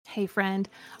Hey friend,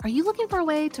 are you looking for a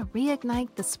way to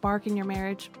reignite the spark in your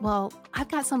marriage? Well, I've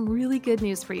got some really good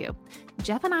news for you.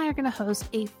 Jeff and I are going to host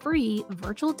a free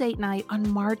virtual date night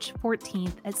on March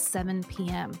 14th at 7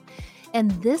 p.m.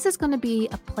 And this is going to be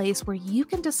a place where you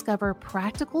can discover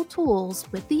practical tools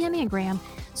with the Enneagram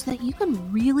so that you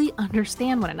can really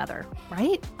understand one another,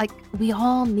 right? Like we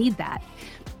all need that.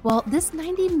 Well, this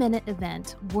 90-minute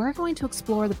event, we're going to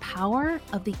explore the power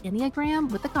of the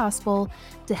Enneagram with the gospel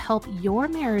to help your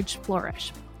marriage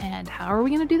flourish. And how are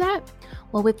we going to do that?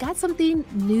 Well, we've got something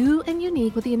new and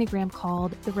unique with the Enneagram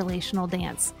called the relational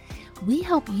dance. We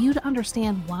help you to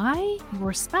understand why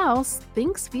your spouse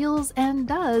thinks, feels, and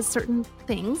does certain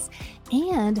things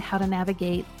and how to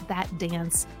navigate that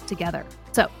dance together.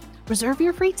 So reserve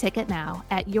your free ticket now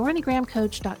at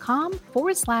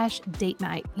yourenneagramcoach.com/date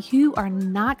night. You are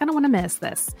not going to want to miss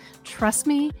this. Trust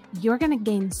me, you're going to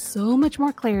gain so much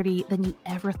more clarity than you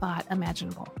ever thought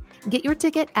imaginable. Get your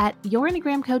ticket at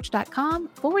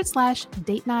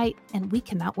yourenneagramcoach.com/date night, and we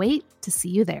cannot wait to see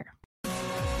you there.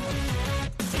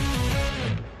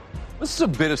 This is a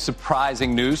bit of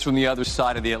surprising news from the other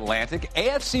side of the Atlantic.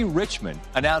 AFC Richmond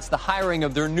announced the hiring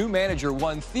of their new manager,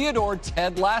 one Theodore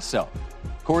Ted Lasso.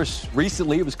 Of course,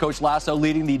 recently it was Coach Lasso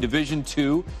leading the Division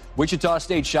II Wichita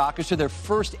State Shockers to their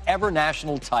first ever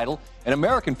national title in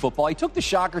American football. He took the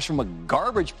Shockers from a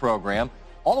garbage program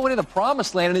all the way to the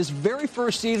promised land in his very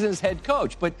first season as head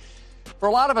coach. But for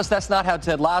a lot of us, that's not how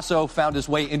Ted Lasso found his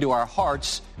way into our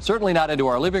hearts, certainly not into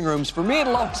our living rooms. For me,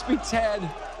 it'll always be Ted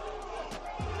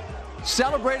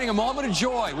celebrating a moment of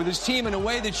joy with his team in a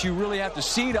way that you really have to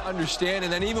see to understand.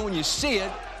 And then even when you see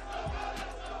it,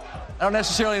 I don't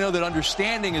necessarily know that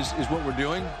understanding is what we're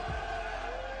doing.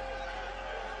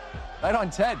 Right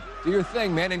on, Ted. Do your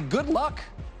thing, man, and good luck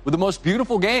with the most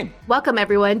beautiful game. Welcome,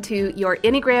 everyone, to Your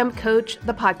Enneagram Coach,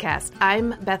 the podcast.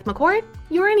 I'm Beth McCord,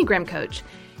 your Enneagram Coach,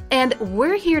 and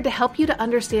we're here to help you to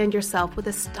understand yourself with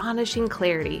astonishing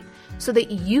clarity so that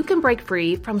you can break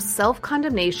free from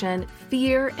self-condemnation,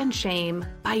 fear, and shame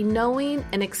by knowing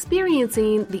and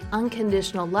experiencing the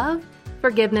unconditional love,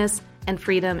 forgiveness, and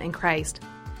freedom in Christ.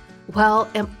 Well,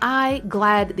 am I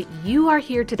glad that you are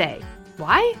here today?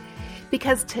 Why?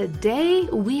 Because today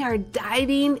we are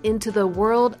diving into the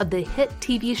world of the hit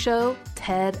TV show,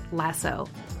 Ted Lasso.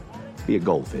 Be a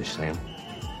goldfish, Sam.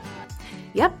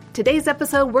 Yep, today's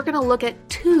episode, we're going to look at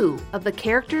two of the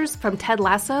characters from Ted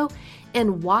Lasso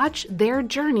and watch their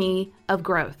journey of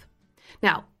growth.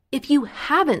 Now, if you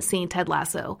haven't seen Ted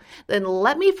Lasso, then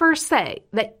let me first say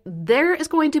that there is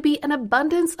going to be an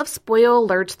abundance of spoiler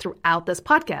alerts throughout this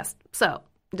podcast. So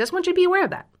I just want you to be aware of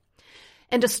that.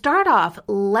 And to start off,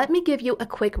 let me give you a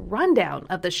quick rundown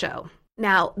of the show.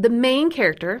 Now, the main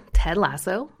character, Ted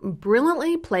Lasso,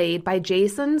 brilliantly played by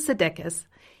Jason Sudeikis,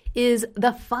 is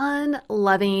the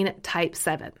fun-loving type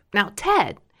 7. Now,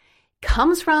 Ted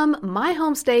comes from my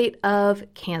home state of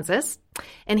Kansas,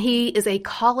 and he is a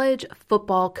college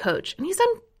football coach. And he's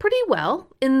done pretty well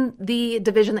in the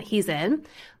division that he's in.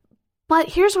 But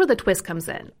here's where the twist comes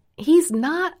in. He's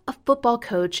not a football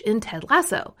coach in Ted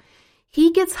Lasso.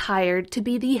 He gets hired to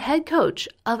be the head coach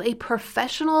of a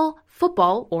professional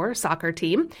football or soccer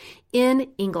team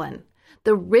in England,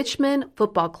 the Richmond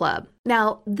Football Club.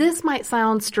 Now, this might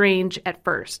sound strange at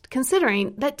first,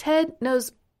 considering that Ted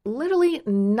knows literally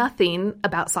nothing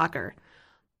about soccer.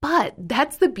 But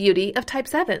that's the beauty of type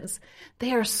 7s.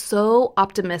 They are so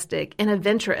optimistic and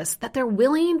adventurous that they're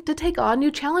willing to take on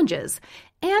new challenges,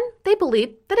 and they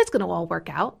believe that it's going to all work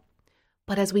out.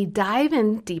 But as we dive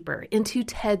in deeper into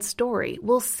Ted's story,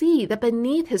 we'll see that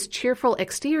beneath his cheerful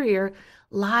exterior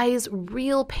lies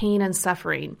real pain and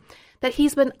suffering that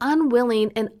he's been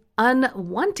unwilling and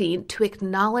unwanting to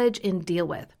acknowledge and deal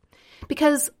with.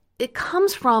 Because it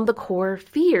comes from the core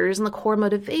fears and the core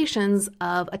motivations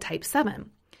of a type 7.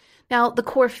 Now, the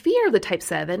core fear of the type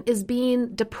 7 is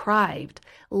being deprived,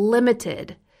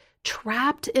 limited,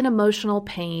 trapped in emotional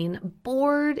pain,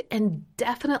 bored, and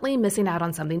definitely missing out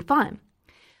on something fun.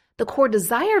 The core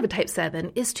desire of a type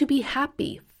 7 is to be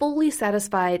happy, fully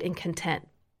satisfied, and content,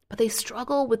 but they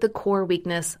struggle with the core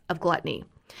weakness of gluttony.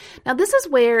 Now, this is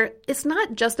where it's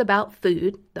not just about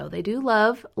food, though they do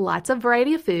love lots of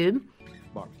variety of food.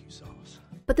 Barbecue sauce.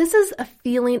 But this is a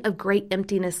feeling of great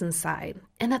emptiness inside,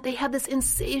 and that they have this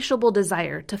insatiable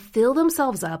desire to fill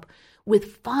themselves up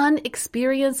with fun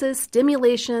experiences,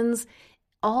 stimulations,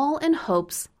 all in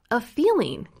hopes of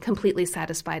feeling completely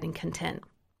satisfied and content.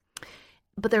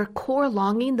 But their core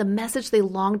longing, the message they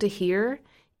long to hear,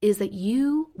 is that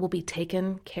you will be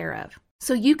taken care of.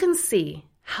 So you can see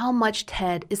how much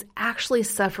Ted is actually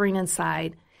suffering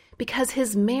inside because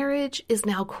his marriage is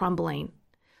now crumbling.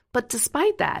 But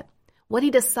despite that, What he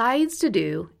decides to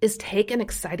do is take an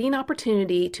exciting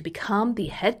opportunity to become the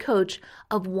head coach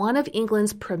of one of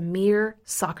England's premier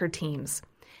soccer teams.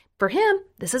 For him,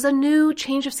 this is a new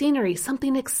change of scenery,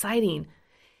 something exciting,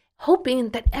 hoping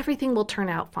that everything will turn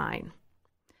out fine.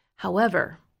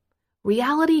 However,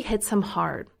 reality hits him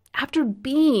hard. After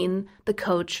being the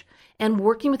coach and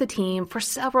working with the team for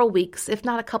several weeks, if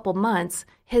not a couple months,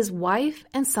 his wife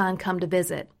and son come to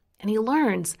visit, and he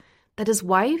learns that his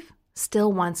wife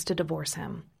still wants to divorce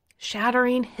him,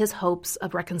 shattering his hopes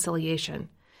of reconciliation.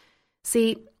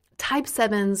 See, type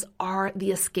 7s are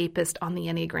the escapist on the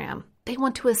Enneagram. They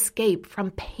want to escape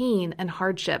from pain and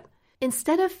hardship.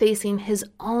 Instead of facing his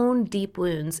own deep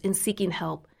wounds in seeking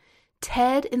help,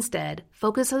 Ted instead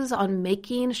focuses on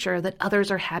making sure that others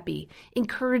are happy,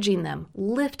 encouraging them,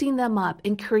 lifting them up,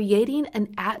 and creating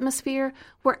an atmosphere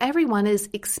where everyone is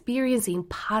experiencing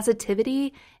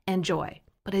positivity and joy.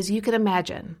 But as you can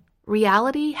imagine,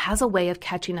 reality has a way of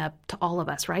catching up to all of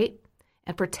us, right?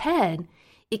 And for Ted,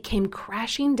 it came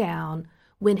crashing down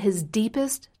when his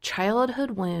deepest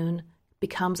childhood wound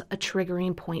becomes a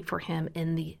triggering point for him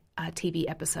in the TV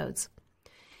episodes.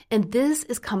 And this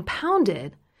is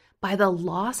compounded by the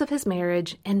loss of his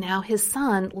marriage and now his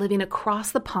son living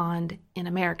across the pond in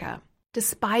America.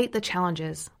 Despite the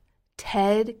challenges,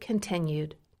 Ted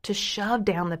continued to shove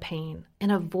down the pain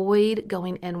and avoid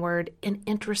going inward and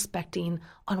introspecting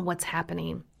on what's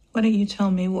happening. Why don't you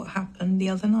tell me what happened the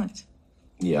other night?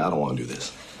 Yeah, I don't want to do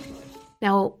this.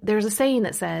 Now, there's a saying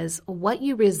that says, what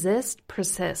you resist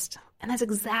persists. And that's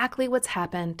exactly what's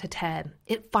happened to Ted.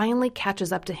 It finally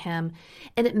catches up to him,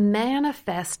 and it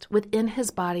manifests within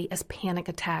his body as panic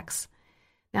attacks.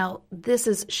 Now, this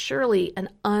is surely an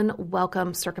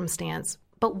unwelcome circumstance,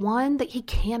 but one that he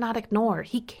cannot ignore.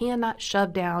 He cannot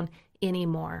shove down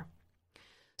anymore.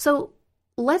 So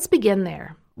let's begin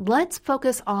there. Let's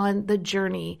focus on the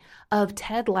journey of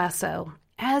Ted Lasso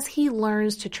as he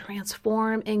learns to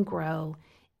transform and grow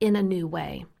in a new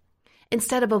way.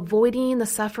 Instead of avoiding the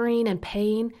suffering and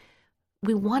pain,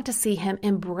 we want to see him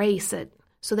embrace it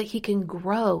so that he can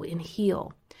grow and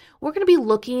heal. We're going to be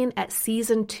looking at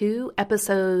Season 2,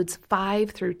 Episodes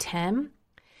 5 through 10.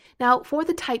 Now, for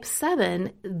the Type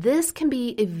 7, this can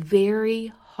be a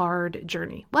very hard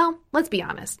journey. Well, let's be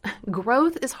honest.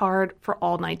 Growth is hard for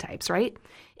all 9 types, right?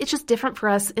 It's just different for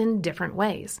us in different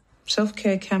ways.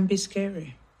 Self-care can be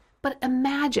scary. But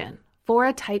imagine for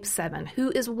a Type 7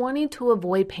 who is wanting to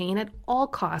avoid pain at all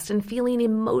costs and feeling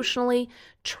emotionally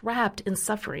trapped in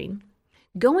suffering,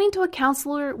 going to a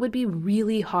counselor would be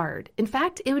really hard. In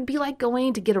fact, it would be like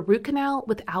going to get a root canal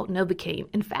without Novocaine.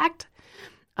 In fact,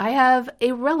 I have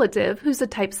a relative who's a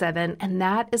Type 7, and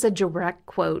that is a direct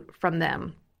quote from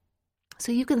them.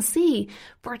 So you can see,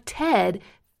 for Ted,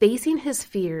 facing his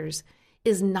fears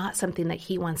is not something that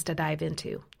he wants to dive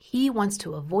into. He wants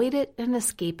to avoid it and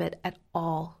escape it at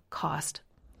all cost.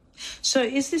 So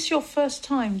is this your first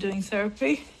time doing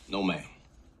therapy? No, ma'am.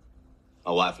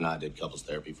 My wife and I did couples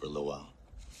therapy for a little while.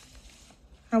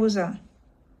 How was that?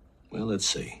 Well, let's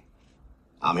see.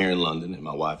 I'm here in London, and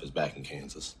my wife is back in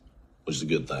Kansas, which is a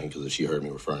good thing, because if she heard me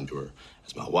referring to her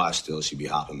as my wife still, she'd be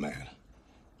hopping mad.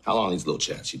 How long these little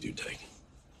chats you do take?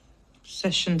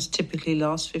 Sessions typically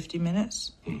last 50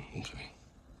 minutes. Okay.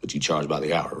 But you charge by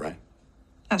the hour, right?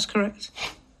 That's correct.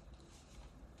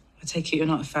 I take it you're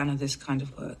not a fan of this kind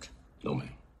of work. No, ma'am.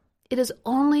 It is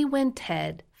only when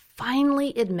Ted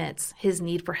finally admits his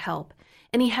need for help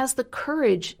and he has the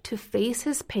courage to face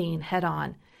his pain head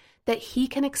on that he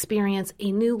can experience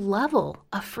a new level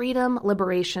of freedom,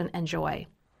 liberation, and joy.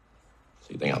 So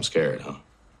you think I'm scared, huh?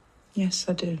 Yes,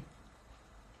 I do.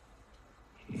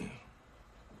 Yeah.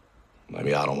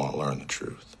 Maybe I don't want to learn the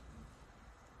truth.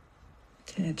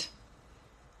 Ted,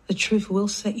 the truth will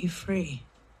set you free.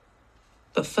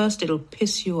 But first it'll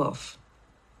piss you off.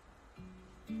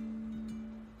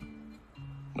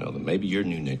 Well, then maybe your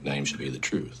new nickname should be the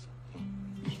truth.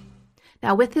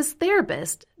 Now, with his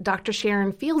therapist, Dr.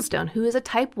 Sharon Fieldstone, who is a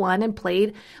Type 1 and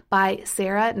played by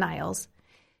Sarah Niles,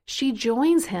 she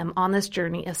joins him on this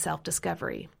journey of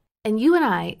self-discovery. And you and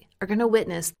I are going to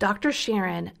witness Dr.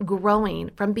 Sharon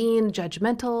growing from being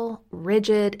judgmental,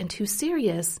 rigid, and too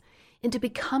serious into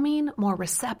becoming more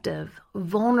receptive,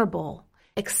 vulnerable,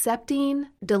 accepting,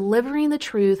 delivering the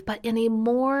truth, but in a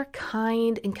more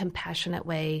kind and compassionate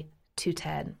way to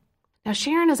Ted. Now,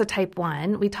 Sharon is a Type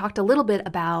 1. We talked a little bit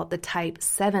about the Type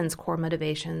 7's core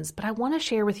motivations, but I want to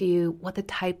share with you what the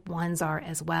Type 1s are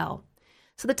as well.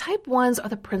 So the Type 1s are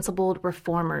the principled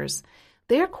reformers.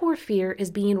 Their core fear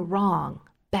is being wrong,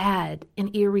 bad,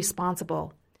 and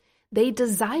irresponsible. They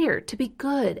desire to be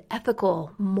good,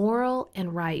 ethical, moral,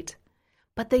 and right.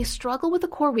 but they struggle with the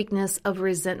core weakness of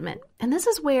resentment. And this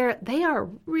is where they are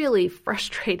really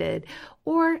frustrated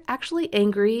or actually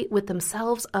angry with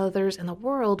themselves, others, and the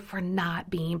world for not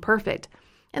being perfect.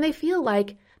 And they feel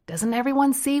like, doesn't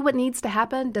everyone see what needs to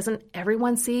happen? Doesn't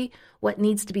everyone see what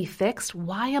needs to be fixed?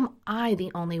 Why am I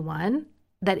the only one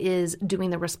that is doing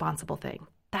the responsible thing?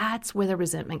 That's where the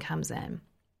resentment comes in.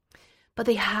 But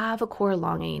they have a core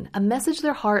longing, a message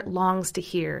their heart longs to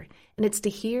hear, and it's to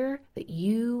hear that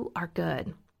you are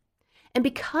good. And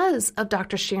because of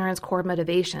Dr. Sharon's core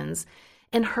motivations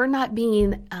and her not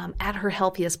being at her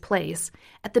healthiest place,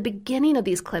 at the beginning of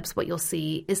these clips, what you'll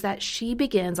see is that she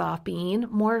begins off being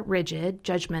more rigid,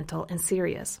 judgmental, and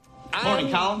serious.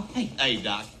 Morning, Colin. Hey,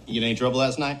 Doc. You get any trouble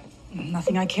last night?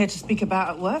 Nothing I care to speak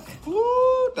about at work.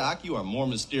 Ooh, Doc, you are more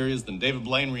mysterious than David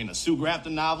Blaine reading a Sue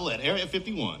Grafton novel at Area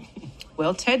 51.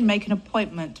 Well, Ted, make an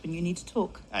appointment when you need to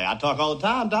talk. Hey, I talk all the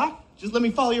time, Doc. Just let me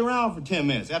follow you around for 10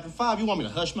 minutes. After 5, you want me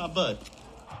to hush my butt.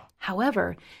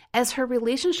 However, as her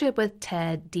relationship with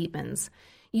Ted deepens,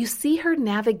 you see her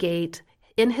navigate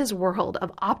in his world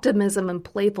of optimism and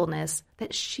playfulness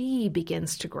that she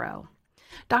begins to grow.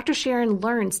 Dr. Sharon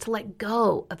learns to let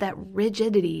go of that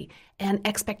rigidity and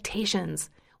expectations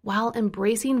while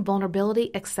embracing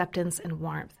vulnerability, acceptance, and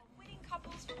warmth.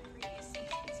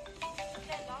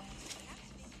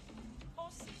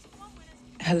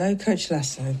 Hello, Coach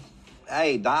Lasso.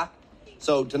 Hey, Doc.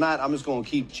 So tonight, I'm just going to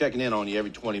keep checking in on you every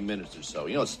 20 minutes or so.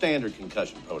 You know, it's standard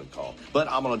concussion protocol. But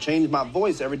I'm going to change my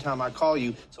voice every time I call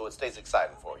you so it stays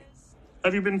exciting for you.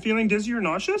 Have you been feeling dizzy or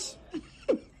nauseous?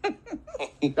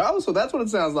 Oh, so that's what it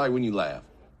sounds like when you laugh.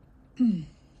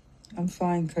 I'm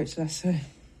fine, Coach Lasso.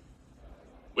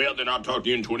 Well, then I'll talk to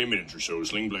you in 20 minutes or so,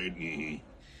 Sling Blade. Mm-hmm.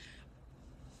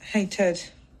 Hey, Ted.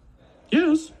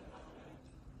 Yes?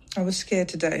 I was scared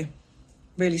today.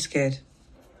 Really scared.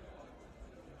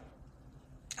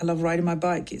 I love riding my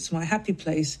bike. It's my happy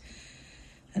place.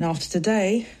 And after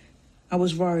today, I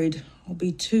was worried I'll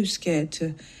be too scared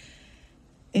to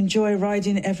enjoy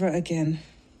riding ever again.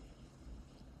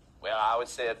 Well, I would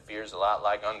say it feels a lot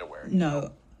like underwear.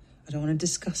 No, I don't want to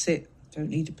discuss it. Don't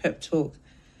need a pep talk.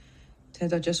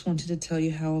 Ted, I just wanted to tell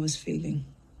you how I was feeling.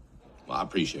 Well, I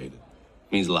appreciate it.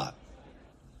 It means a lot.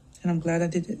 And I'm glad I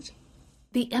did it.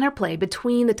 The interplay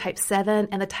between the type 7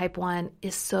 and the type 1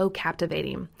 is so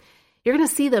captivating. You're going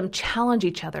to see them challenge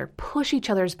each other, push each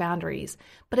other's boundaries,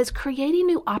 but it's creating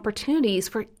new opportunities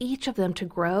for each of them to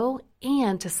grow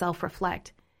and to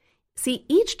self-reflect. See,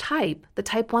 each type, the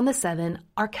type 1, the 7,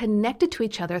 are connected to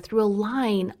each other through a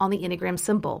line on the Enneagram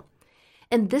symbol.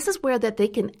 And this is where that they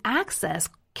can access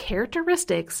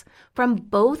characteristics from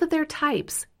both of their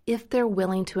types if they're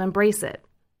willing to embrace it.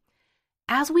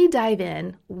 As we dive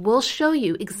in, we'll show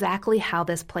you exactly how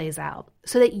this plays out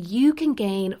so that you can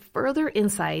gain further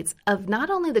insights of not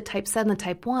only the type 7 and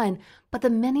type 1, but the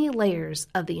many layers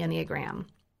of the Enneagram.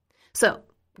 So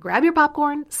grab your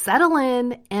popcorn, settle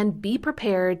in, and be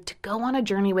prepared to go on a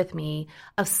journey with me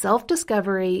of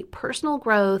self-discovery, personal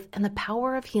growth, and the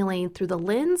power of healing through the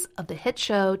lens of the hit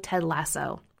show Ted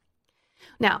Lasso.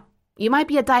 Now, you might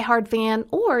be a diehard fan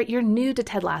or you're new to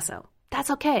Ted Lasso.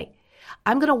 That's okay.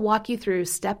 I'm going to walk you through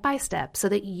step by step so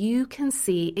that you can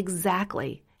see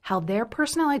exactly how their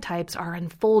personality types are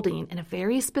unfolding in a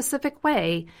very specific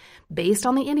way based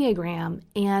on the Enneagram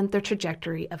and their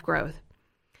trajectory of growth.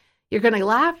 You're going to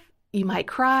laugh, you might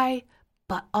cry,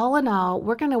 but all in all,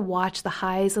 we're going to watch the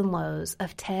highs and lows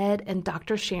of Ted and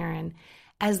Dr. Sharon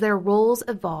as their roles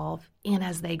evolve and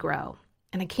as they grow.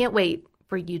 And I can't wait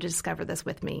for you to discover this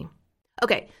with me.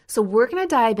 Okay, so we're going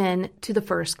to dive in to the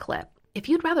first clip. If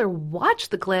you'd rather watch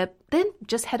the clip, then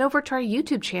just head over to our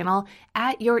YouTube channel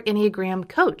at Your Enneagram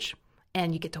Coach,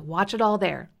 and you get to watch it all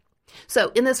there. So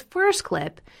in this first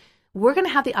clip, we're going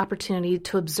to have the opportunity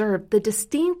to observe the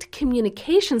distinct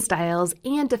communication styles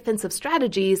and defensive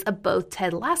strategies of both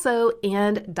Ted Lasso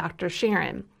and Dr.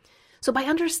 Sharon. So by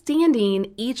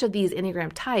understanding each of these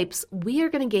Enneagram types, we are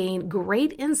going to gain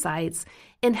great insights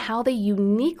in how they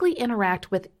uniquely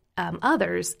interact with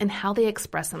others and how they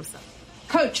express themselves.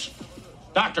 Coach!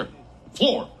 Doctor,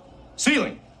 floor,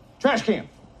 ceiling, trash can.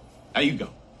 Now you go.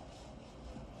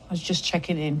 I was just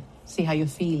checking in, see how you're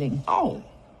feeling. Oh,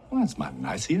 well, that's mighty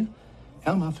nice of you.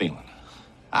 How am I feeling?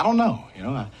 I don't know,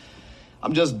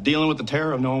 I'm just dealing with the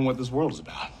terror of knowing what this world is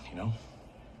about,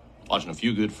 Watching a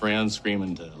few good friends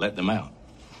screaming to let them out.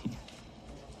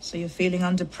 So you're feeling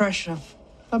under pressure?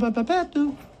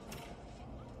 Ba-ba-ba-ba-doo.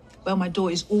 Well, my door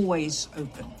is always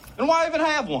open. And why even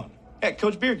have one? Heck,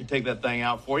 Coach Beard could take that thing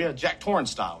out for you, Jack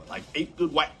Torrance style, with like 8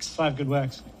 good whacks. 5 good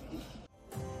whacks.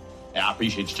 Yeah, I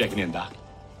appreciate you checking in, Doc.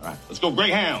 All right, let's go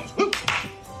Greyhounds. Whoop.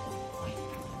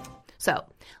 So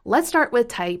Let's start with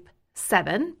type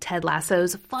 7, Ted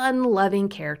Lasso's fun-loving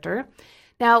character.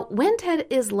 Now, when Ted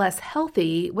is less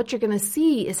healthy, what you're going to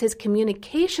see is his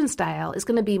communication style is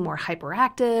going to be more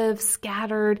hyperactive,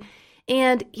 scattered,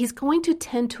 and he's going to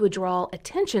tend to draw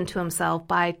attention to himself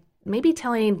by maybe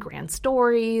telling grand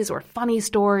stories or funny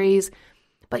stories,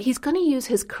 but he's going to use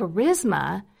his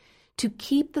charisma to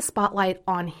keep the spotlight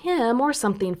on him or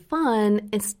something fun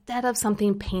instead of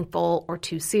something painful or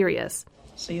too serious.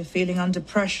 So you're feeling under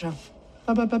pressure.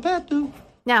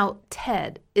 Now,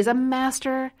 Ted is a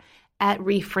master at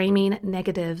reframing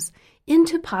negatives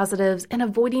into positives and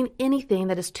avoiding anything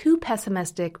that is too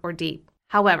pessimistic or deep.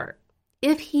 However,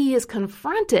 if he is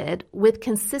confronted with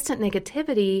consistent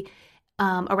negativity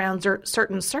around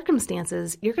certain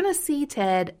circumstances, you're going to see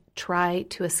Ted try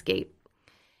to escape.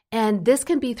 And this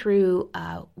can be through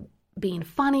being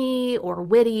funny or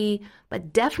witty,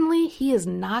 but definitely he is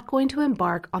not going to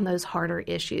embark on those harder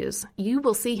issues. You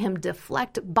will see him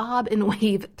deflect, bob, and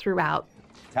weave throughout.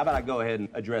 How about I go ahead and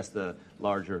address the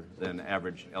larger than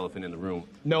average elephant in the room?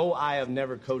 No, I have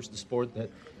never coached the sport that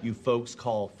you folks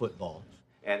call football.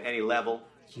 At any level?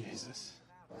 Jesus.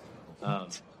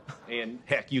 And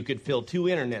Heck, you could fill 2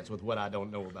 internets with what I don't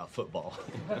know about football.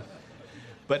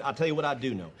 But I'll tell you what I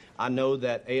do know. I know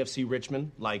that AFC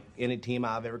Richmond, like any team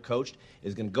I've ever coached,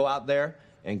 is going to go out there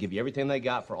and give you everything they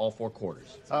got for all 4 quarters.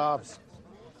 what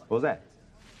was that?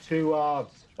 2 Oh,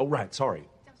 right, sorry.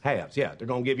 Halves, yeah. They're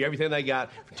going to give you everything they got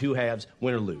for 2 halves,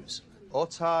 win or lose. or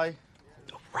tie.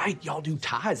 Right, y'all do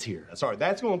ties here. Sorry,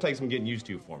 that's going to take some getting used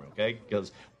to for me, okay?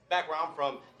 Because back where I'm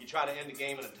from, you try to end the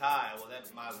game in a tie, well,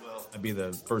 that might as well be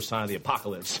the first sign of the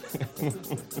apocalypse.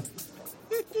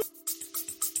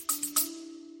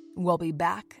 We'll be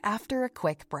back after a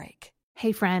quick break.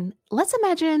 Hey friend, let's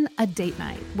imagine a date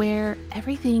night where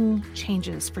everything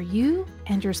changes for you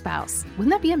and your spouse. Wouldn't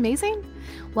that be amazing?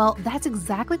 Well, that's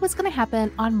exactly what's going to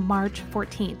happen on March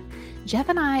 14th. Jeff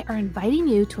and I are inviting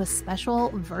you to a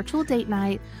special virtual date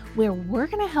night where we're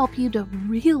going to help you to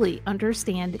really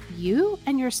understand you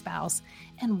and your spouse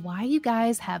and why you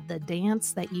guys have the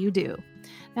dance that you do.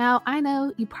 Now, I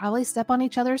know you probably step on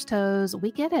each other's toes.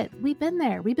 We get it. We've been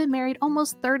there. We've been married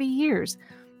almost 30 years.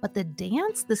 But the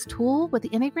dance, this tool with the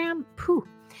Enneagram,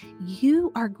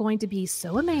 you are going to be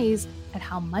so amazed at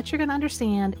how much you're going to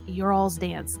understand your all's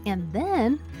dance and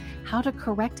then how to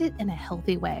correct it in a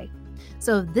healthy way.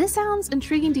 So if this sounds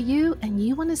intriguing to you and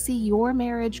you want to see your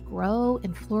marriage grow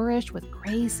and flourish with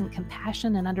grace and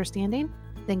compassion and understanding,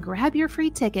 then grab your free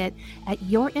ticket at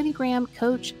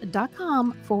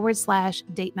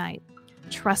yourenneagramcoach.com/date night.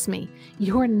 Trust me,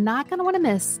 you're not going to want to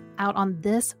miss out on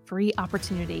this free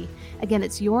opportunity. Again,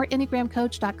 it's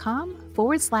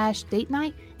yourenneagramcoach.com/date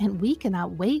night, and we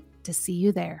cannot wait to see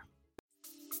you there.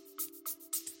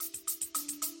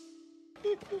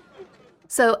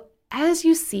 So as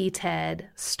you see Ted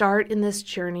start in this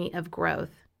journey of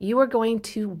growth, you are going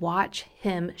to watch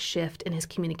him shift in his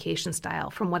communication style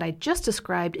from what I just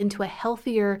described into a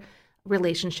healthier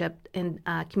relationship and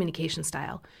communication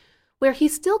style, where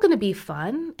he's still going to be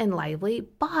fun and lively,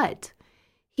 but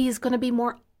he's going to be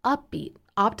more upbeat,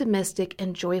 optimistic,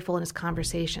 and joyful in his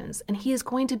conversations. And he is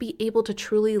going to be able to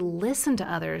truly listen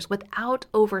to others without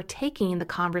overtaking the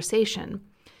conversation,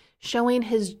 showing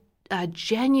his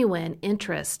genuine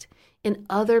interest in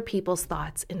other people's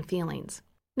thoughts and feelings.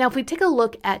 Now, if we take a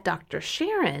look at Dr.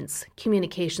 Sharon's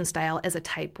communication style as a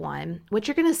type 1, what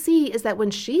you're going to see is that when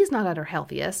she's not at her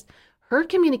healthiest, her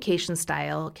communication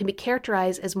style can be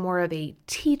characterized as more of a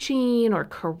teaching or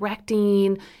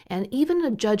correcting and even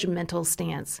a judgmental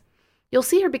stance. You'll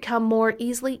see her become more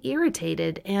easily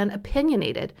irritated and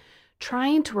opinionated,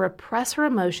 trying to repress her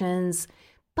emotions,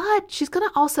 but she's going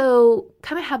to also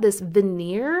kind of have this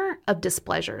veneer of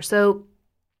displeasure. So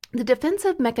the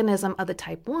defensive mechanism of the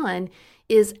type 1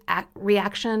 is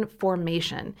reaction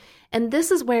formation. And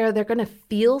this is where they're going to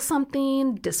feel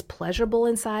something displeasurable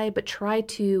inside, but try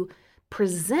to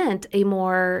present a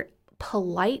more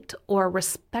polite or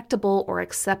respectable or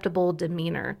acceptable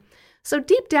demeanor. So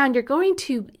deep down, you're going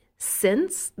to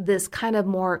sense this kind of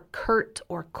more curt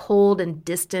or cold and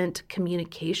distant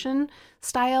communication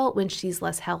style when she's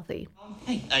less healthy.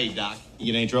 Hey, Doc,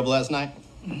 you get any trouble last night?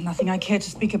 Nothing I care to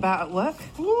speak about at work.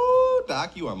 Ooh,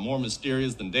 Doc, you are more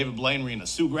mysterious than David Blaine reading a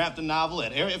Sue Grafton novel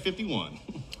at Area 51.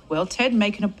 Well, Ted,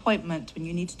 make an appointment when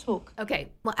you need to talk. Okay,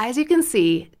 well, as you can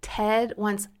see, Ted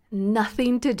wants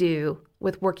nothing to do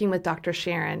with working with Dr.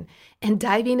 Sharon and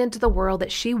diving into the world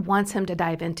that she wants him to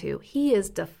dive into. He is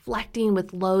deflecting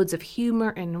with loads of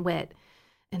humor and wit.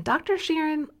 And Dr.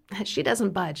 Sharon, she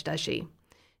doesn't budge, does she?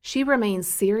 She remains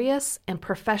serious and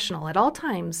professional at all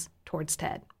times towards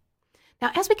Ted. Now,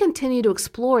 as we continue to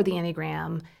explore the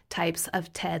Enneagram types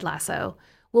of Ted Lasso,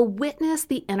 we'll witness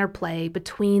the interplay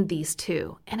between these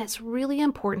two. And it's really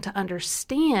important to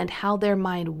understand how their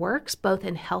mind works, both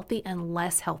in healthy and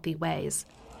less healthy ways.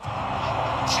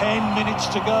 10 minutes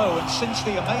to go, and since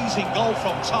the amazing goal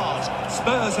from Tart,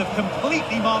 Spurs have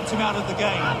completely marked him out of the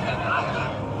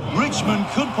game. Richmond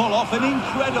could pull off an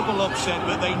incredible upset,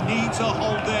 but they need to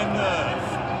hold their nerve.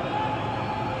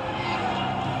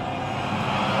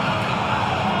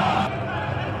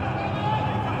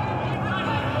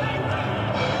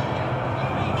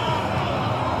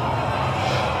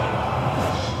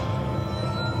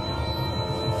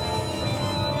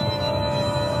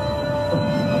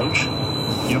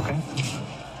 You okay?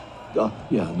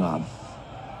 Yeah, no.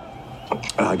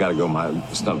 I gotta go. My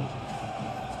stomach.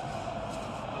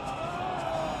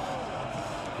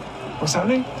 What's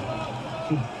happening?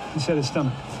 He said his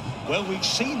stomach. Well, we've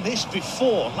seen this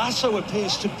before. Lasso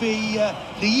appears to be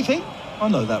leaving. I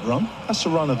know that run. That's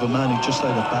the run of a man who just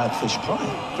ate a bad fish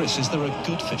pie. Chris, is there a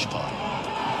good fish pie?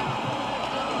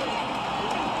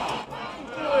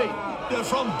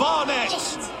 From Barnett.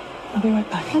 I'll be right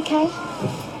back. Okay.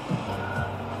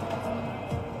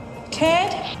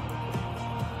 Ted?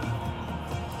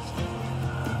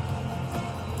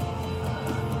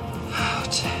 Oh,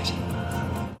 Ted.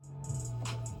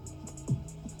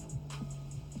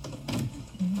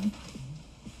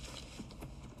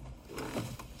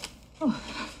 Oh.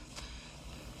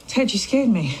 Ted, you scared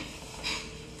me.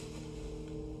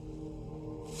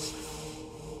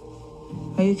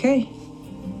 Are you okay?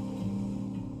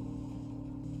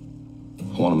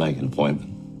 I want to make an appointment.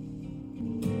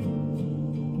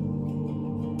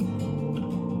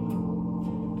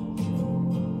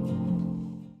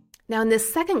 Now, in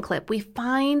this second clip, we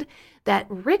find that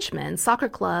Richmond Soccer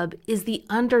Club is the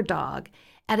underdog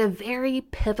at a very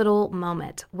pivotal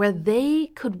moment where they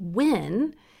could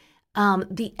win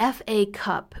the FA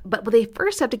Cup. But they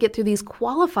first have to get through these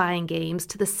qualifying games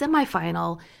to the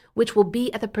semifinal, which will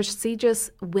be at the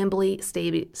prestigious Wembley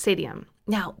Stadium.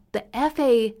 Now, the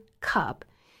FA Cup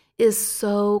is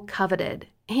so coveted,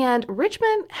 and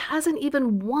Richmond hasn't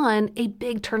even won a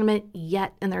big tournament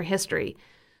yet in their history.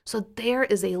 So there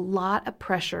is a lot of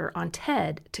pressure on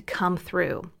Ted to come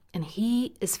through, and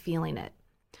he is feeling it.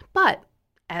 But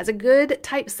as a good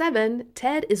type 7,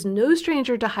 Ted is no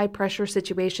stranger to high pressure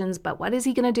situations, but what is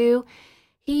he going to do?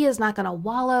 He is not going to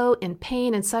wallow in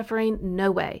pain and suffering. No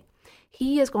way.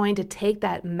 He is going to take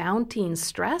that mounting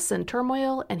stress and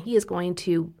turmoil, and he is going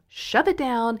to shove it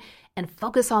down and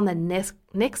focus on the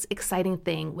next exciting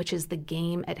thing, which is the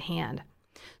game at hand.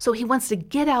 So he wants to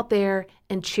get out there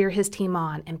and cheer his team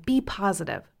on and be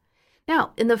positive.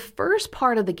 Now, in the first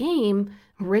part of the game,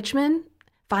 Richmond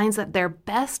finds that their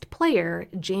best player,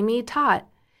 Jamie Tott,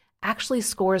 actually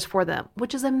scores for them,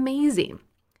 which is amazing.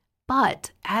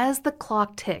 But as the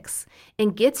clock ticks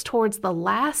and gets towards the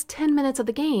last 10 minutes of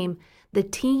the game, the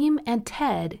team and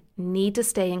Ted need to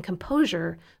stay in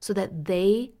composure so that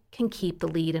they can keep the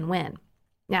lead and win.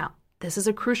 Now, this is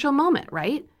a crucial moment,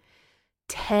 right?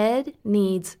 Ted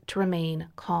needs to remain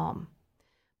calm.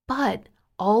 But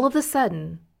all of a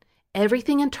sudden,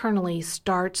 everything internally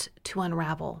starts to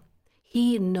unravel.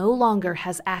 He no longer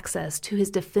has access to his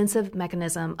defensive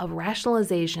mechanism of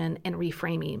rationalization and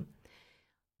reframing.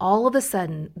 All of a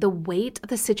sudden, the weight of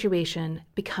the situation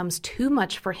becomes too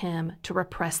much for him to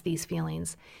repress these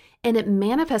feelings, and it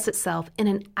manifests itself in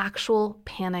an actual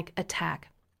panic attack.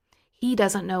 He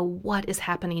doesn't know what is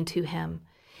happening to him.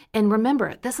 And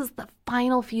remember, this is the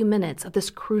final few minutes of this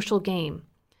crucial game.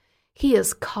 He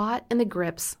is caught in the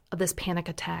grips of this panic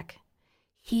attack.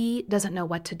 He doesn't know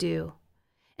what to do,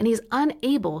 and he's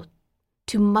unable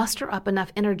to muster up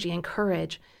enough energy and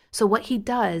courage. So what he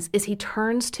does is he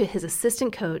turns to his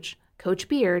assistant coach, Coach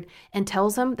Beard, and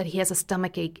tells him that he has a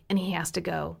stomachache and he has to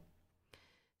go.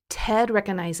 Ted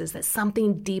recognizes that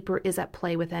something deeper is at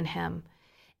play within him.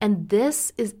 And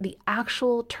this is the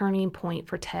actual turning point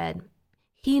for Ted.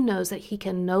 He knows that he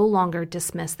can no longer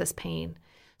dismiss this pain.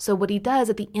 So what he does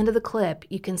at the end of the clip,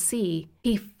 you can see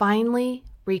he finally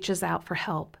reaches out for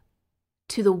help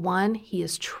to the one he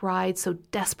has tried so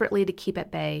desperately to keep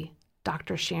at bay,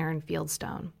 Dr. Sharon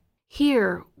Fieldstone.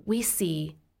 Here we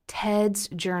see Ted's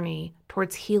journey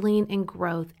towards healing and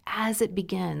growth as it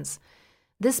begins.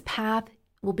 This path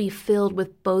will be filled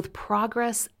with both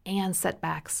progress and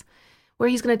setbacks, where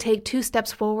he's going to take 2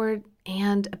 steps forward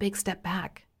and a big step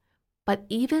back. But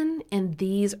even in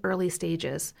these early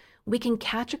stages, we can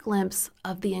catch a glimpse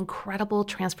of the incredible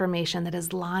transformation that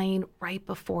is lying right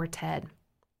before Ted.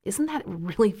 Isn't that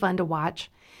really fun to watch?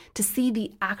 To see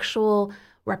the actual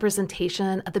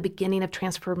representation of the beginning of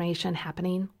transformation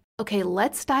happening? Okay,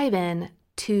 let's dive in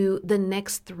to the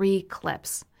next 3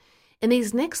 clips. In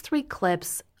these next 3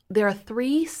 clips, there are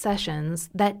 3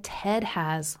 sessions that Ted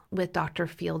has with Dr.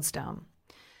 Fieldstone.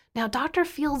 Now, Dr.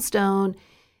 Fieldstone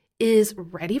is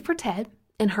ready for Ted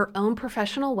in her own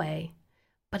professional way,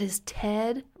 but is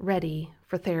Ted ready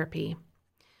for therapy?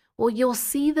 Well, you'll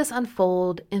see this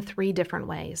unfold in 3 different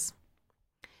ways.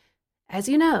 As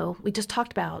you know, we just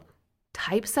talked about,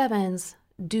 type 7s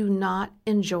do not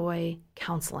enjoy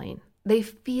counseling. They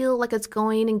feel like it's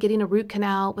going and getting a root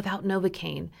canal without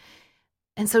Novocaine.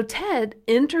 And so Ted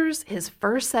enters his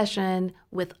first session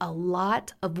with a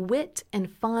lot of wit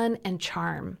and fun and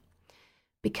charm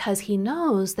because he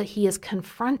knows that he is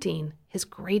confronting his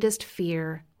greatest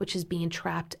fear, which is being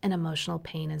trapped in emotional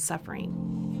pain and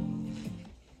suffering.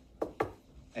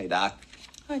 Hey, Doc.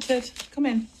 Hi, Ted. Come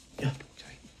in. Yeah,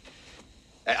 okay.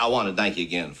 Hey, I want to thank you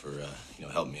again for,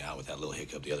 helping me out with that little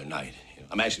hiccup the other night.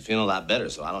 I'm actually feeling a lot better,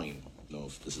 so I don't even know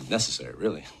if this is necessary,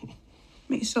 really.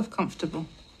 Make yourself comfortable.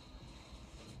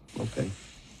 Okay.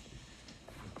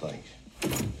 Thanks.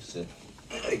 Sit.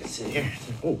 I can sit here.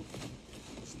 Oh,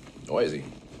 it's noisy.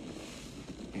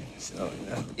 Yeah, sit down like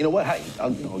that. You know what? Hey,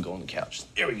 I'll go on the couch.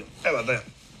 Here we go. How about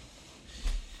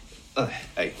that?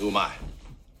 Hey, who am I?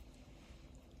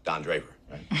 Don Draper,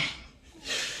 right?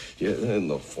 Yeah, a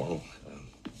little formal.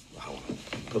 I don't want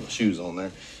to put my shoes on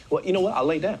there. Well, you know what? I'll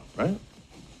lay down, right?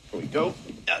 Here we go.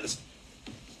 Yeah, just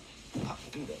pop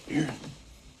it up here.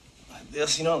 Like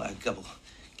this, like a couple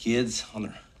kids on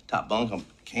their top bunk. I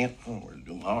can't. I don't know where to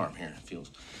do my arm here. It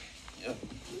feels. Yeah.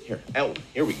 Here. Oh,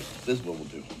 here we go. This is what we'll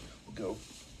do. We'll go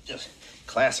just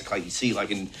classic, like you see,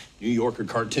 like in New Yorker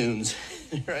cartoons,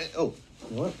 right? Oh,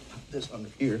 you know what? Pop this under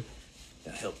here.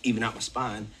 That'll help even out my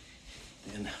spine.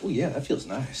 And oh yeah, that feels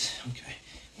nice. Okay.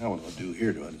 Now what do I do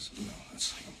here? Do I just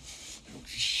that's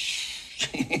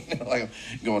like I'm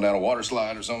going down a water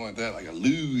slide or something like that, like a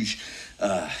luge.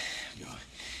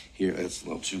 Here, that's a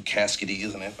little too cascady,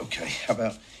 isn't it? Okay, how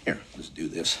about here? Let's do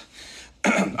this.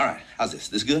 All right, how's this?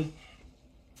 This good?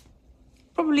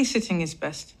 Probably sitting is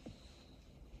best.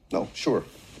 No, sure.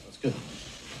 That's good.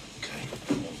 Okay.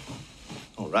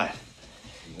 All right.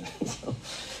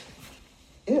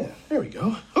 Yeah, there we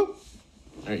go. Oh,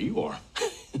 there you are.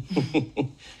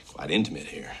 Quite intimate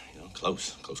here,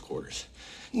 close quarters.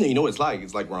 You know what it's like?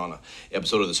 It's like we're on an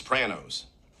episode of The Sopranos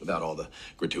without all the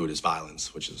gratuitous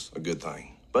violence, which is a good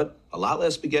thing. But a lot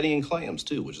less spaghetti and clams,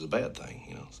 too, which is a bad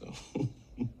thing, so.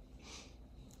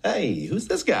 Hey, who's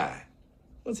this guy?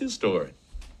 What's his story?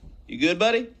 You good,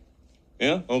 buddy?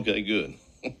 Yeah? Okay, good.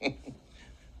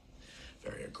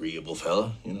 Very agreeable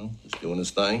fella, just doing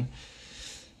his thing.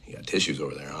 You got tissues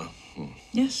over there, huh?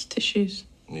 Yes, tissues.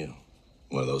 Yeah.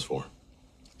 What are those for?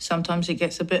 Sometimes it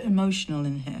gets a bit emotional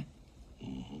in here.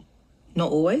 Mm-hmm.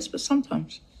 Not always, but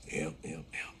sometimes. Yeah.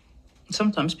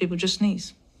 Sometimes people just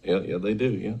sneeze. Yeah, they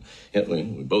do, yeah. Yeah,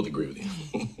 we both agree with you.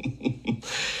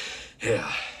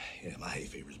 Yeah, my hay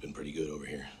fever's been pretty good over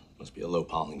here. Must be a low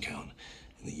pollen count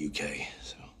in the UK,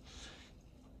 so.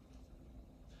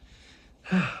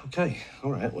 Okay,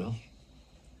 all right, well,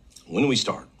 when do we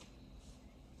start?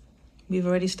 We've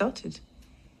already started.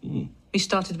 We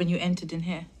started when you entered in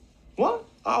here. What?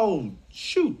 Oh,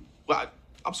 shoot. Well,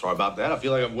 I'm sorry about that. I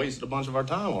feel like I've wasted a bunch of our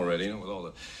time already, with all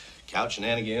the couch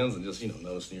shenanigans and just,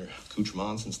 noticing your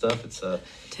accoutrements and stuff. It's,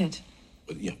 Ted.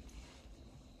 But, yeah.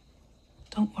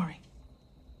 Don't worry.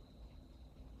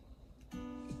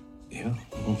 Yeah,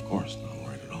 well, of course. Not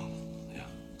worried at all. Yeah.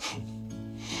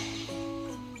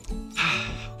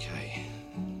 Okay.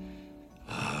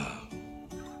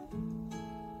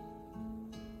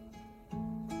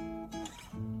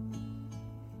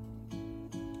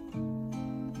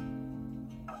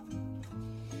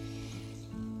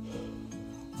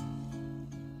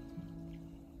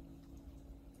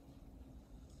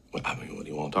 What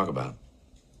do you want to talk about?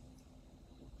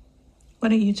 Why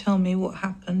don't you tell me what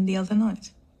happened the other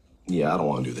night? Yeah, I don't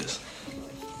want to do this.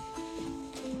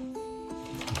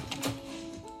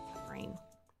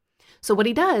 So what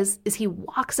he does is he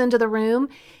walks into the room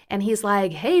and he's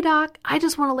like, "Hey, Doc, I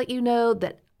just want to let you know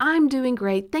that I'm doing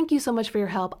great. Thank you so much for your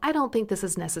help. I don't think this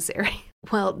is necessary."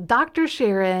 Well, Dr.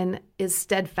 Sharon is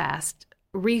steadfast,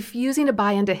 refusing to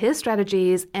buy into his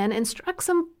strategies and instructs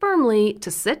him firmly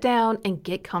to sit down and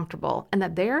get comfortable and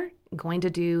that they're going to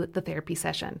do the therapy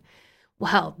session.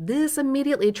 Well, this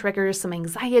immediately triggers some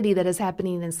anxiety that is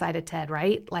happening inside of Ted,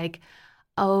 right? Like,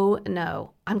 oh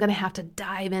no, I'm going to have to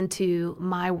dive into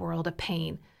my world of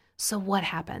pain. So what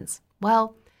happens?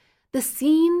 Well, the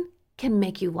scene can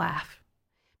make you laugh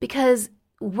because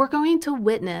we're going to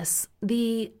witness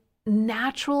the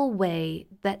natural way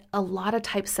that a lot of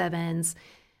type 7s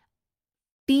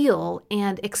feel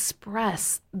and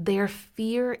express their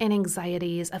fear and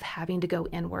anxieties of having to go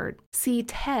inward. See,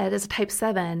 Ted, as a type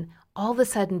 7, all of a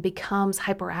sudden becomes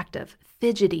hyperactive,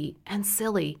 fidgety, and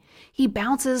silly. He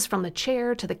bounces from the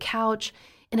chair to the couch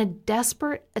in a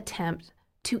desperate attempt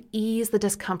to ease the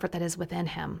discomfort that is within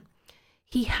him.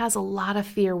 He has a lot of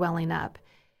fear welling up,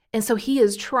 and so he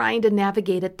is trying to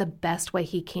navigate it the best way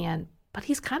he can, but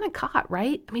he's kind of caught,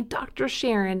 right? I mean, Dr.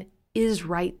 Sharon is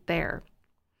right there.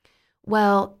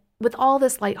 Well, with all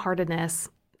this lightheartedness,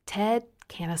 Ted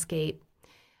can't escape.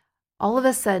 All of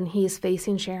a sudden, he is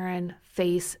facing Sharon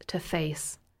face to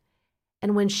face.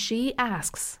 And when she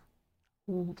asks,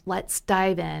 let's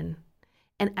dive in,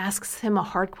 and asks him a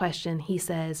hard question, he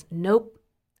says, nope,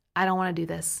 I don't want to do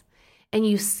this. And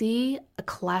you see a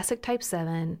classic type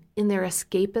 7 in their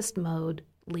escapist mode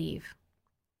leave.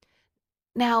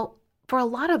 Now, for a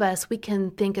lot of us, we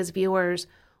can think as viewers,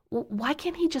 why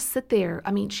can't he just sit there?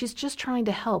 I mean, she's just trying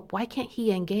to help. Why can't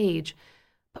he engage?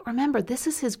 But remember, this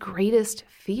is his greatest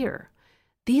fear.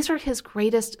 These are his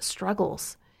greatest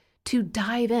struggles. To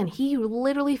dive in, he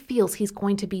literally feels he's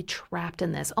going to be trapped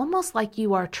in this, almost like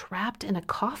you are trapped in a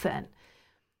coffin.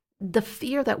 The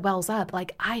fear that wells up,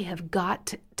 like, I have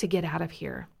got to get out of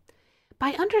here.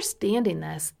 By understanding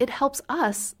this, it helps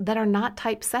us that are not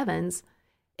type 7s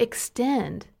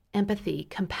extend empathy,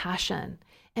 compassion,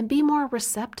 and be more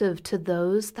receptive to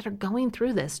those that are going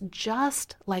through this,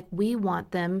 just like we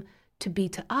want them to be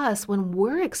to us when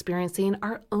we're experiencing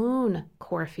our own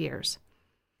core fears.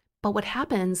 But what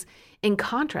happens in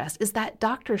contrast is that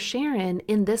Dr. Sharon,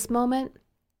 in this moment,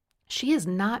 she is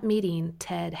not meeting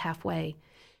Ted halfway.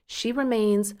 She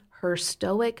remains her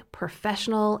stoic,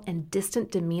 professional, and distant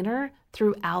demeanor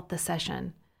throughout the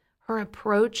session. Her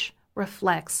approach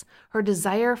reflects her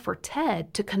desire for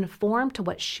Ted to conform to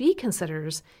what she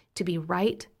considers to be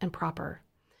right and proper.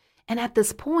 And at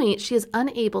this point, she is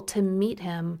unable to meet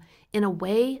him in a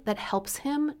way that helps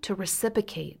him to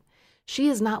reciprocate. She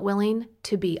is not willing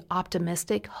to be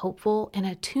optimistic, hopeful, and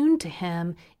attuned to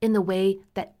him in the way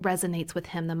that resonates with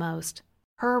him the most.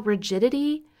 Her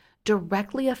rigidity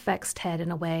directly affects Ted in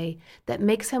a way that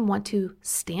makes him want to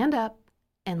stand up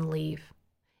and leave.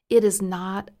 It is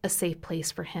not a safe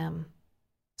place for him.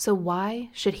 So why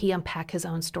should he unpack his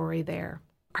own story there?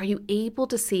 Are you able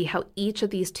to see how each of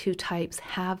these two types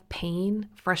have pain,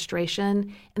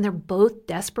 frustration, and they're both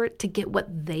desperate to get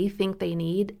what they think they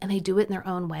need, and they do it in their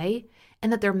own way,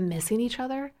 and that they're missing each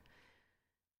other?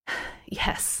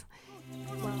 Yes.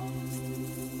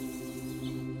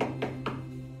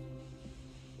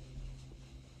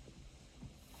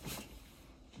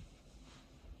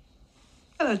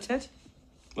 Hello, Ted.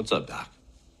 What's up, Doc?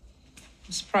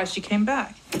 I'm surprised you came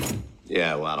back.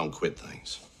 Yeah, well, I don't quit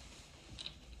things.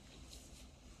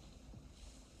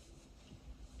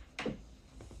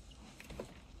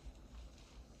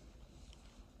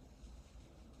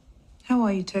 How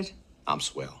are you, Ted? I'm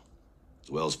swell.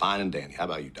 As well as fine and dandy. How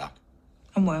about you, Doc?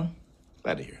 I'm well.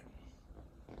 Glad to hear it.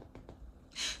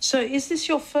 So, is this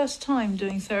your first time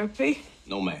doing therapy?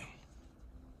 No, ma'am.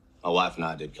 My wife and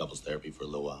I did couples therapy for a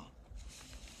little while.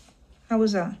 How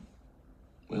was that?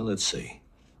 Well, let's see.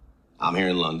 I'm here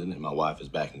in London, and my wife is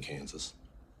back in Kansas,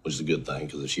 which is a good thing,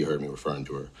 because if she heard me referring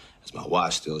to her as my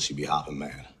wife still, she'd be hopping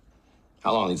mad.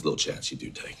 How long these little chats you do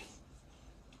take?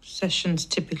 Sessions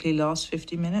typically last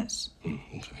 50 minutes.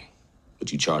 Okay.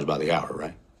 But you charge by the hour,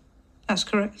 right? That's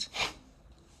correct.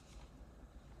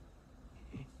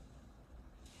 I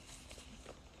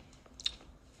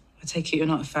take it you're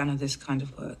not a fan of this kind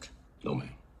of work. No, ma'am.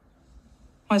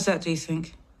 Why is that, do you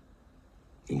think?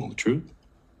 You want the truth?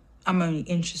 I'm only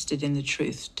interested in the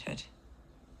truth, Ted.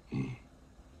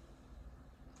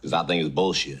 Because I think it's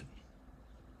bullshit.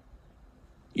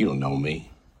 You don't know me.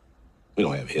 We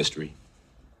don't have history.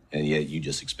 And yet you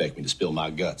just expect me to spill my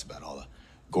guts about all the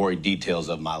gory details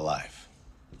of my life.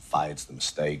 The fights, the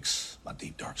mistakes, my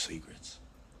deep, dark secrets.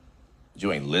 But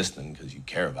you ain't listening because you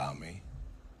care about me.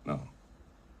 No.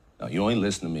 No, you ain't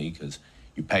listening to me because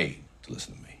you paid to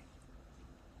listen to me.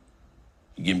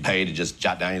 You're getting paid to just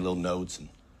jot down your little notes and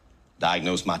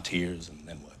diagnose my tears, and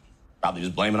then what? Probably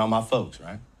just blame it on my folks,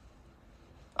 right?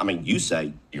 I mean, you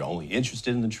say you're only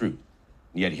interested in the truth.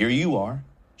 And yet here you are,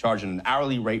 charging an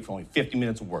hourly rate for only 50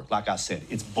 minutes of work. Like I said,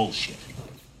 it's bullshit.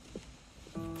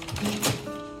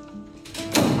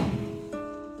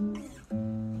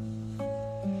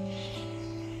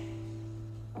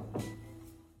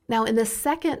 Now, in the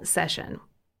second session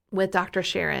with Dr.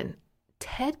 Sharon,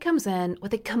 Ted comes in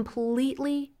with a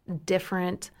completely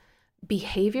different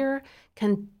behavior,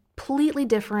 completely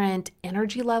different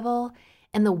energy level,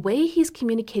 and the way he's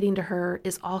communicating to her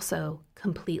is also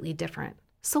completely different.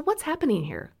 So what's happening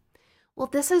here? Well,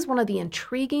 this is one of the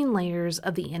intriguing layers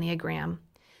of the Enneagram.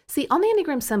 See, on the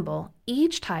Enneagram symbol,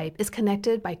 each type is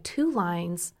connected by 2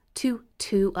 lines to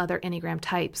 2 other Enneagram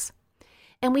types.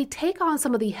 And we take on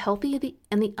some of the healthy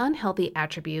and the unhealthy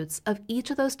attributes of each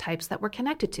of those types that we're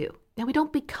connected to. Now, we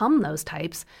don't become those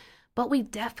types, but we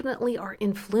definitely are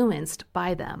influenced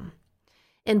by them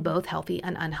in both healthy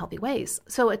and unhealthy ways.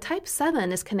 So a type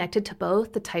 7 is connected to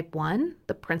both the type 1,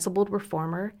 the principled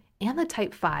reformer, and the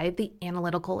type 5, the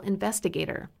analytical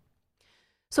investigator.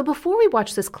 So before we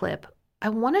watch this clip, I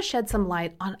want to shed some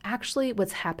light on actually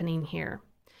what's happening here.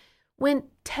 When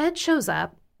Ted shows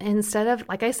up, instead of,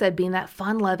 like I said, being that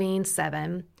fun-loving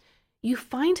 7, you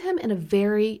find him in a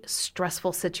very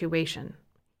stressful situation.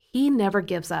 He never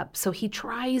gives up, so he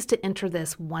tries to enter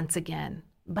this once again.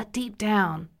 But deep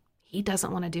down, he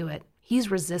doesn't want to do it. He's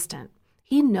resistant.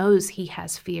 He knows he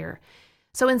has fear.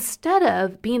 So instead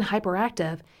of being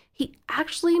hyperactive, he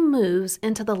actually moves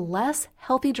into the less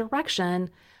healthy direction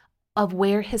of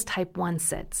where his type 1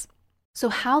 sits. So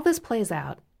how this plays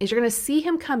out is you're going to see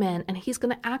him come in and he's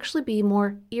going to actually be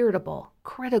more irritable,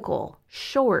 critical,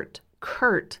 short,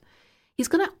 curt. He's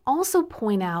going to also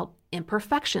point out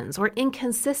imperfections or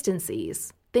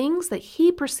inconsistencies, things that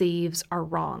he perceives are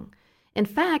wrong. In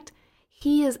fact,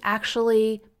 he is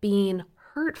actually being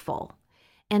hurtful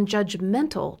and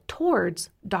judgmental towards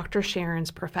Dr.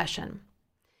 Sharon's profession.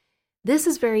 This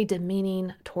is very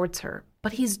demeaning towards her,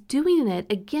 but he's doing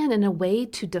it again in a way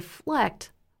to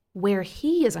deflect where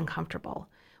he is uncomfortable,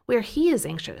 where he is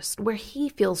anxious, where he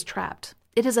feels trapped.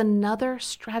 It is another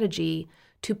strategy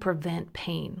to prevent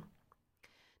pain.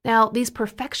 Now, these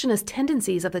perfectionist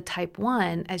tendencies of the type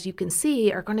 1, as you can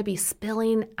see, are going to be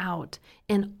spilling out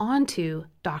and onto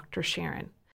Dr. Sharon.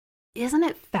 Isn't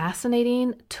it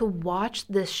fascinating to watch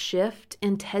this shift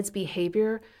in Ted's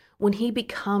behavior when he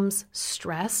becomes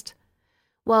stressed?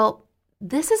 Well,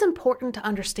 this is important to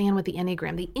understand with the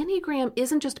Enneagram. The Enneagram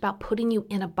isn't just about putting you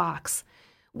in a box.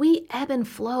 We ebb and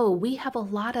flow. We have a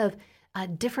lot of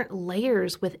different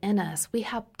layers within us. We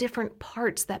have different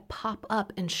parts that pop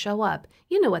up and show up.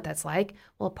 You know what that's like.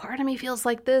 Well, a part of me feels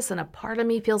like this and a part of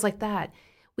me feels like that.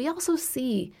 We also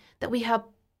see that we have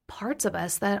parts of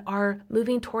us that are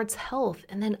moving towards health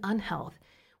and then unhealth.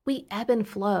 We ebb and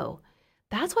flow.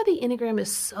 That's why the Enneagram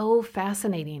is so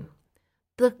fascinating.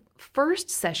 The first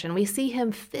session, we see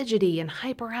him fidgety and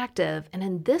hyperactive. And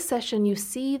in this session, you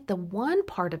see the one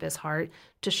part of his heart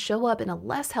to show up in a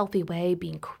less healthy way,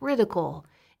 being critical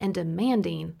and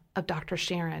demanding of Dr.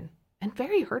 Sharon and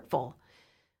very hurtful.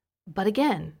 But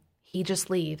again, he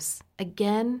just leaves.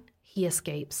 Again, he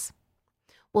escapes.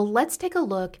 Well, let's take a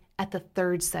look at the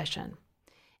third session.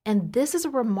 And this is a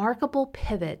remarkable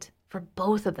pivot for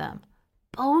both of them.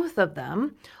 Both of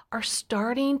them are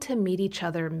starting to meet each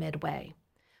other midway.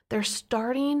 They're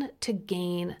starting to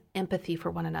gain empathy for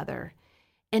one another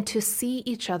and to see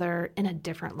each other in a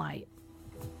different light.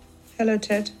 Hello,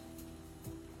 Ted.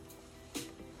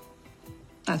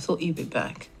 I thought you'd be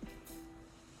back.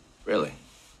 Really?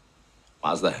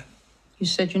 Why's that? You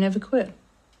said you never quit.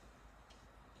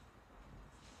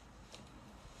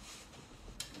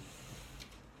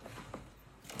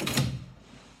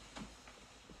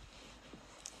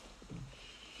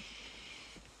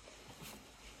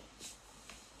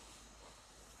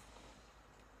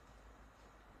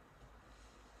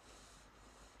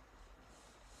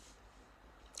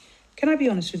 Can I be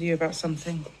honest with you about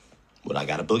something? What, I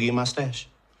got a boogie in my stash?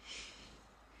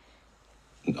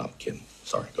 No, I'm kidding.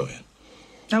 Sorry, go ahead.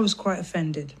 I was quite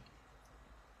offended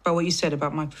by what you said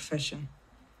about my profession.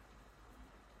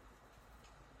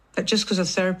 That just because a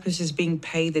therapist is being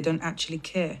paid, they don't actually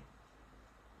care.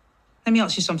 Let me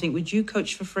ask you something. Would you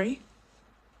coach for free?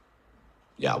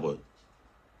 Yeah, I would.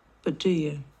 But do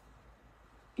you?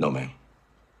 No, ma'am.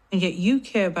 And yet you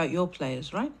care about your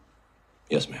players, right?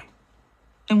 Yes, ma'am.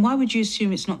 Then why would you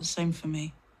assume it's not the same for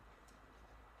me?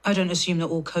 I don't assume that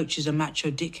all coaches are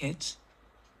macho dickheads.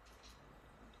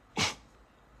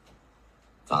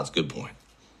 That's a good point.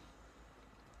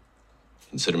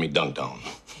 Consider me dunked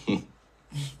on.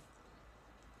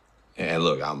 And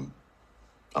look, I'm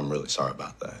really sorry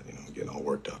about that. You know, getting all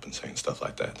worked up and saying stuff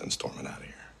like that, then storming out of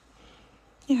here.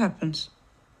 It happens.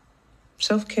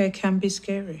 Self-care can be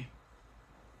scary.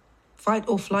 Fight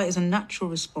or flight is a natural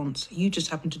response. You just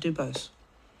happen to do both.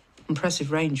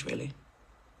 Impressive range, really.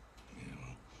 Yeah,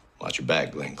 well, watch your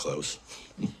back, Glenn Close.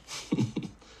 So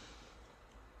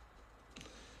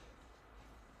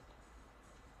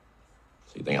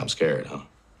you think I'm scared, huh?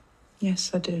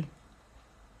 Yes, I do.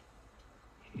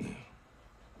 Yeah.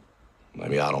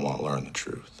 Maybe I don't want to learn the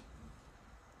truth.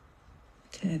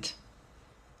 Ted,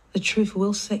 the truth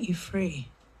will set you free.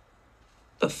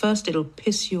 But first it'll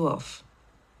piss you off.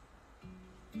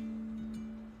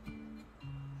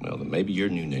 Well, then maybe your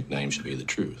new nickname should be The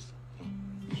Truth.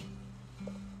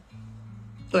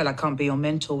 Well, I can't be your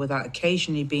mentor without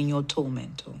occasionally being your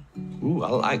tormentor. Ooh,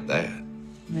 I like that. I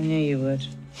knew you would.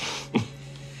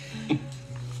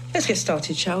 Let's get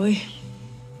started, shall we?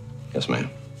 Yes, ma'am.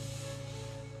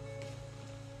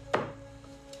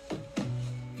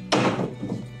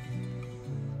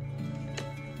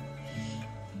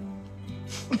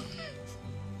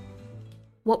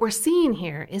 What we're seeing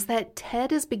here is that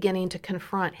Ted is beginning to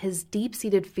confront his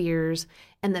deep-seated fears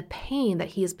and the pain that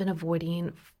he has been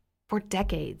avoiding for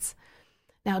decades.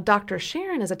 Now, Dr.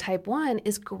 Sharon, as a type 1,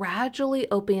 is gradually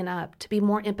opening up to be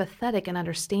more empathetic and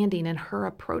understanding in her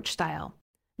approach style.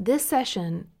 This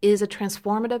session is a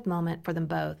transformative moment for them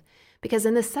both, because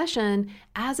in this session,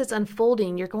 as it's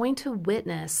unfolding, you're going to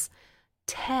witness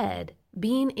Ted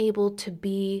being able to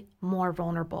be more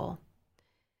vulnerable.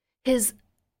 His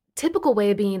typical way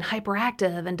of being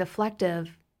hyperactive and deflective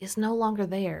is no longer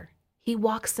there. He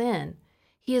walks in.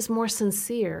 He is more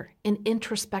sincere and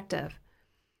introspective.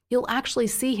 You'll actually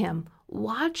see him.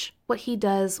 Watch what he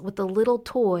does with the little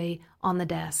toy on the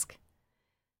desk.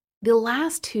 The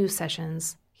last 2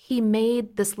 sessions, he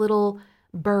made this little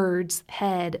bird's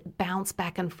head bounce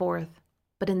back and forth.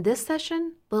 But in this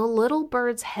session, the little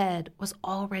bird's head was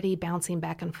already bouncing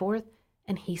back and forth,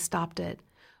 and he stopped it,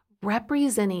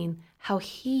 representing how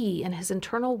he and his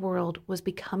internal world was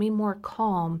becoming more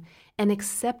calm and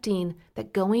accepting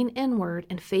that going inward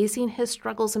and facing his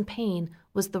struggles and pain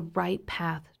was the right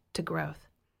path to growth.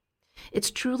 It's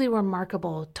truly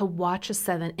remarkable to watch a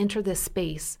 7 enter this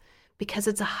space because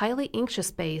it's a highly anxious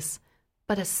space,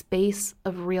 but a space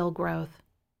of real growth.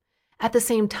 At the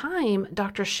same time,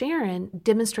 Dr. Sharon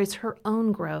demonstrates her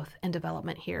own growth and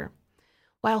development here.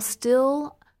 While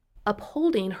still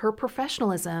upholding her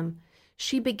professionalism,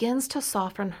 she begins to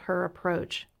soften her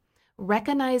approach,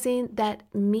 recognizing that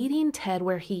meeting Ted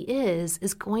where he is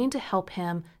going to help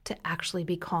him to actually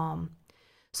be calm.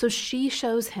 So she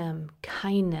shows him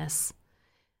kindness,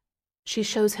 she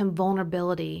shows him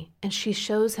vulnerability, and she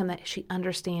shows him that she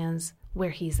understands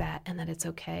where he's at and that it's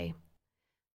okay.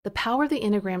 The power of the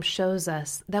Enneagram shows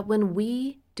us that when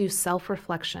we do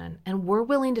self-reflection and we're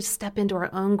willing to step into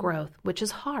our own growth, which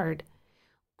is hard,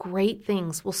 great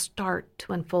things will start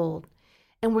to unfold.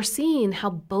 And we're seeing how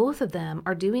both of them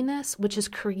are doing this, which is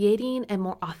creating a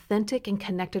more authentic and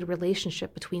connected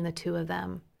relationship between the two of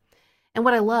them. And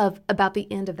what I love about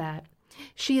the end of that,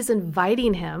 she is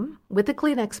inviting him with the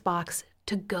Kleenex box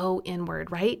to go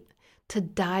inward, right? To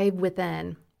dive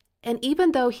within. And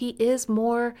even though he is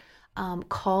more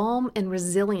calm and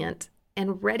resilient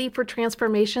and ready for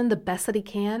transformation the best that he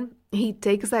can, he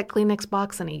takes that Kleenex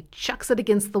box and he chucks it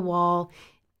against the wall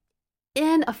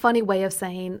in a funny way of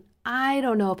saying, I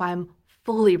don't know if I'm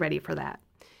fully ready for that.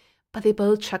 But they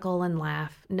both chuckle and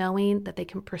laugh, knowing that they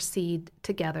can proceed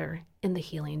together in the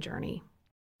healing journey.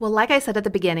 Well, like I said at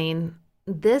the beginning,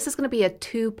 this is going to be a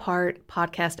 2-part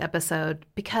podcast episode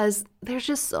because there's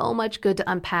just so much good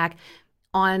to unpack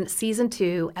on season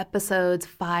 2, episodes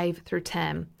 5 through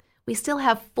 10. We still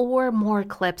have 4 more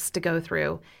clips to go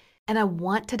through, and I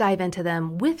want to dive into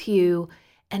them with you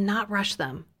and not rush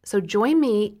them. So join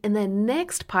me in the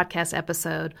next podcast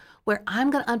episode where I'm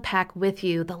going to unpack with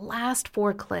you the last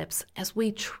 4 clips as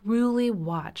we truly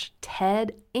watch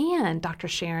Ted and Dr.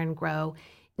 Sharon grow,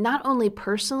 not only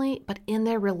personally, but in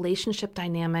their relationship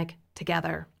dynamic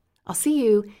together. I'll see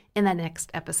you in the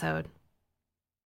next episode.